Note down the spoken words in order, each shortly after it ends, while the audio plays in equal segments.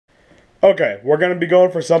Okay, we're going to be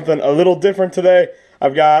going for something a little different today.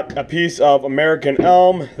 I've got a piece of American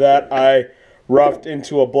Elm that I roughed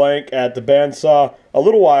into a blank at the bandsaw a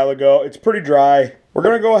little while ago. It's pretty dry. We're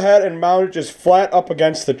going to go ahead and mount it just flat up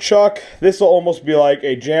against the chuck. This will almost be like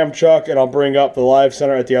a jam chuck, and I'll bring up the live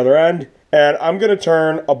center at the other end. And I'm going to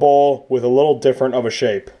turn a bowl with a little different of a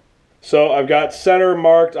shape. So I've got center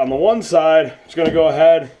marked on the one side. Just going to go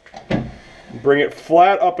ahead and bring it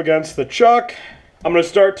flat up against the chuck. I'm going to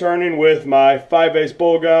start turning with my 5/8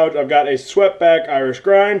 bowl gouge. I've got a swept back Irish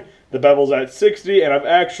grind. The bevel's at 60, and I've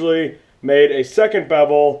actually made a second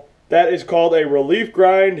bevel. That is called a relief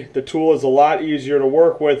grind. The tool is a lot easier to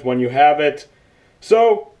work with when you have it.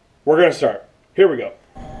 So we're going to start. Here we go.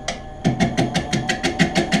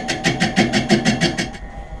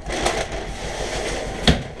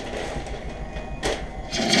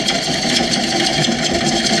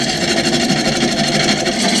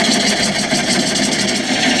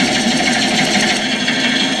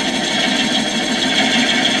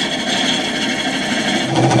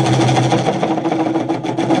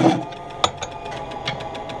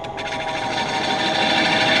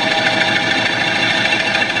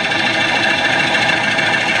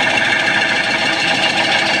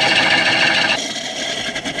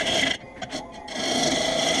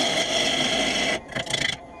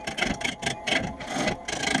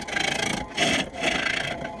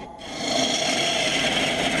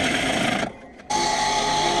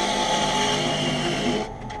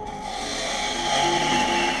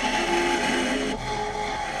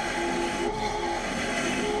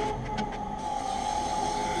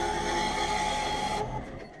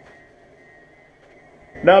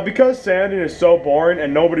 Now, because sanding is so boring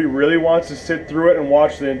and nobody really wants to sit through it and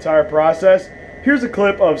watch the entire process, here's a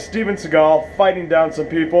clip of Steven Seagal fighting down some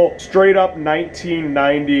people. Straight up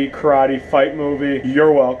 1990 karate fight movie.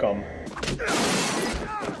 You're welcome.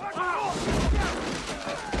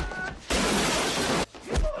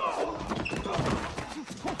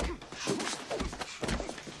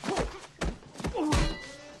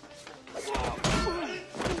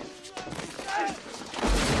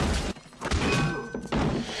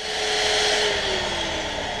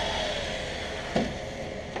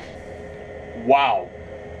 Wow.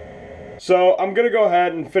 So I'm going to go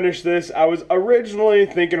ahead and finish this. I was originally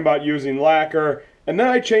thinking about using lacquer, and then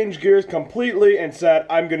I changed gears completely and said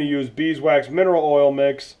I'm going to use beeswax mineral oil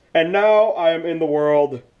mix. And now I am in the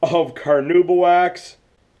world of carnauba wax.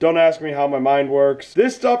 Don't ask me how my mind works.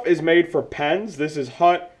 This stuff is made for pens. This is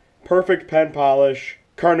Hut Perfect Pen Polish,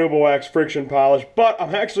 carnauba wax friction polish. But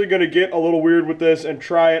I'm actually going to get a little weird with this and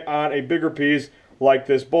try it on a bigger piece like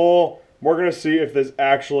this bowl. We're going to see if this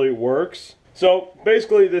actually works. So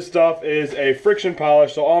basically this stuff is a friction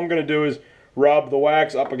polish, so all I'm going to do is rub the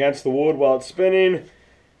wax up against the wood while it's spinning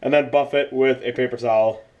and then buff it with a paper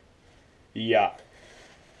towel. Yeah.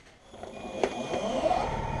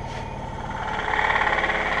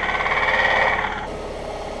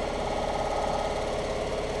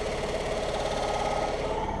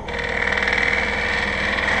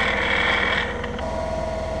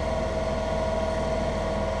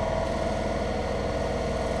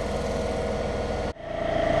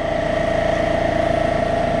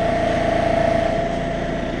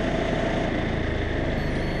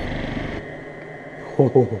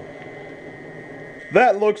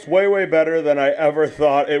 That looks way better than I ever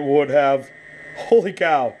thought it would have. Holy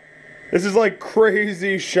cow. This is like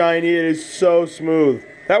crazy shiny. It is so smooth.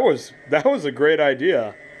 That was a great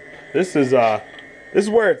idea. This is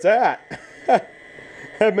where it's at.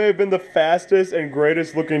 That may have been the fastest and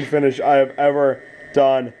greatest looking finish I have ever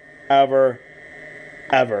done. Ever.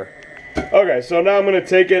 Okay, so now I'm going to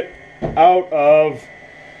take it out of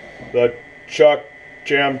the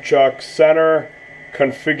jam chuck center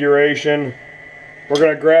configuration. We're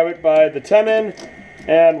going to grab it by the tenon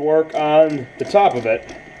and work on the top of it.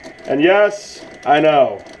 And yes, I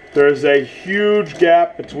know, there's a huge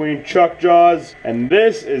gap between chuck jaws, and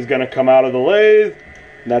this is going to come out of the lathe.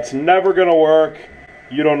 And that's never going to work.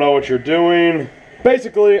 You don't know what you're doing.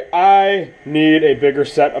 Basically, I need a bigger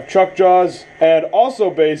set of chuck jaws, and also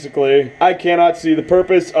basically, I cannot see the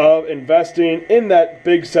purpose of investing in that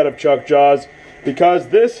big set of chuck jaws because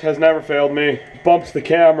this has never failed me. Bumps the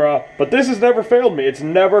camera, but this has never failed me. It's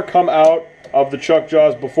never come out of the chuck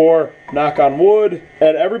jaws before, knock on wood.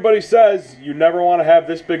 And everybody says you never want to have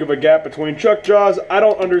this big of a gap between chuck jaws. I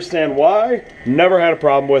don't understand why. Never had a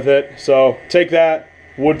problem with it. So take that,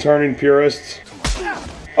 wood turning purists.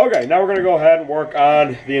 Okay, now we're going to go ahead and work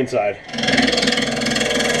on the inside.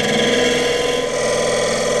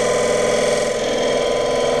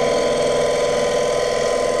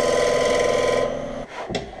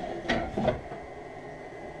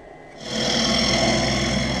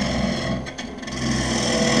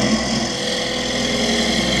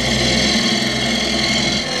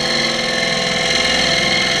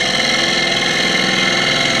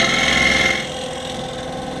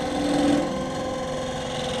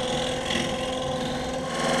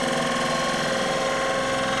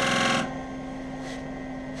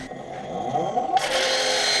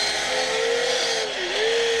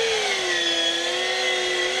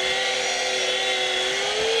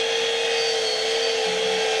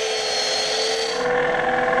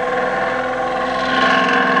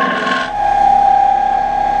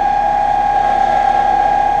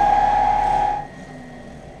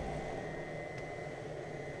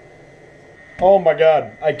 Oh my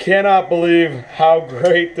god, I cannot believe how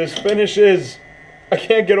great this finish is. I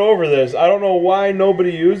can't get over this. I don't know why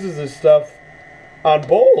nobody uses this stuff on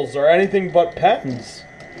bowls or anything but pens.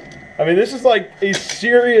 I mean, this is like a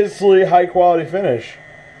seriously high quality finish.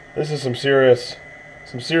 This is some serious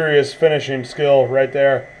finishing skill right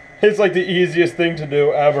there. It's like the easiest thing to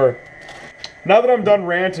do ever. Now that I'm done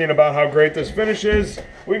ranting about how great this finish is,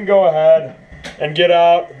 we can go ahead and get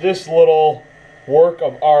out this little work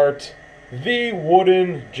of art, the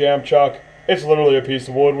wooden jam chuck. It's literally a piece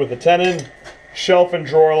of wood with a tenon, shelf and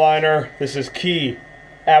drawer liner. This is key,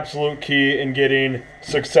 absolute key in getting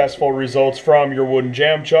successful results from your wooden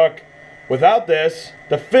jam chuck. Without this,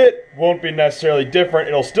 the fit won't be necessarily different.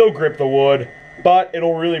 It'll still grip the wood, but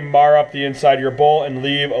it'll really mar up the inside of your bowl and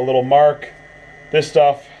leave a little mark. This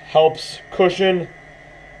stuff helps cushion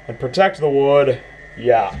and protect the wood.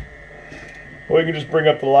 Yeah. We can just bring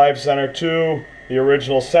up the live center to the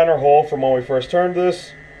original center hole from when we first turned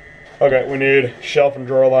this. Okay, we need shelf and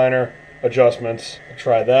drawer liner adjustments.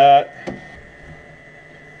 Try that.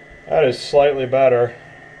 That is slightly better.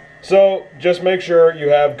 So just make sure you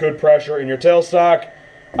have good pressure in your tailstock.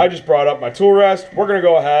 I just brought up my tool rest. We're going to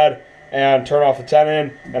go ahead and turn off the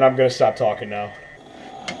tenon, and I'm going to stop talking now.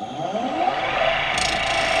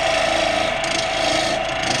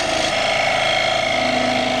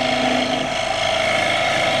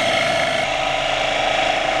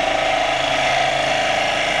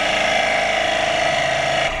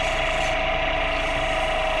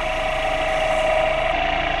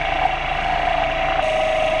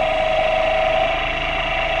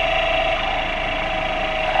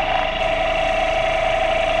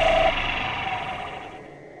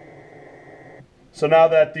 So now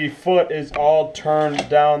that the foot is all turned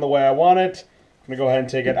down the way I want it, I'm going to go ahead and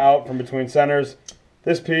take it out from between centers.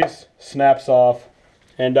 This piece snaps off.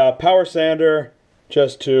 And power sander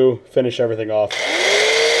just to finish everything off.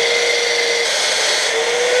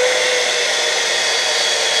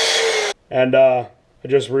 And I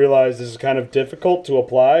just realized this is kind of difficult to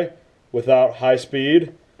apply without high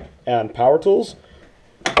speed and power tools.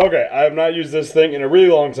 Okay, I have not used this thing in a really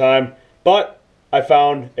long time, but I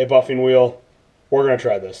found a buffing wheel. We're going to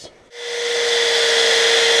try this.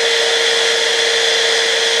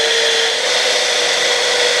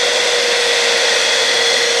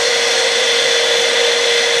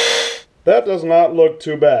 That does not look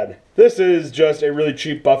too bad. This is just a really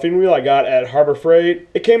cheap buffing wheel I got at Harbor Freight.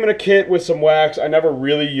 It came in a kit with some wax. I never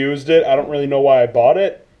really used it. I don't really know why I bought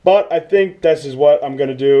it. But I think this is what I'm going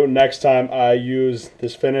to do next time I use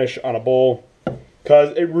this finish on a bowl.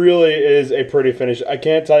 Because it really is a pretty finish. I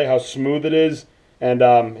can't tell you how smooth it is. And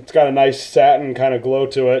it's got a nice satin kind of glow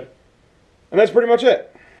to it. And that's pretty much it.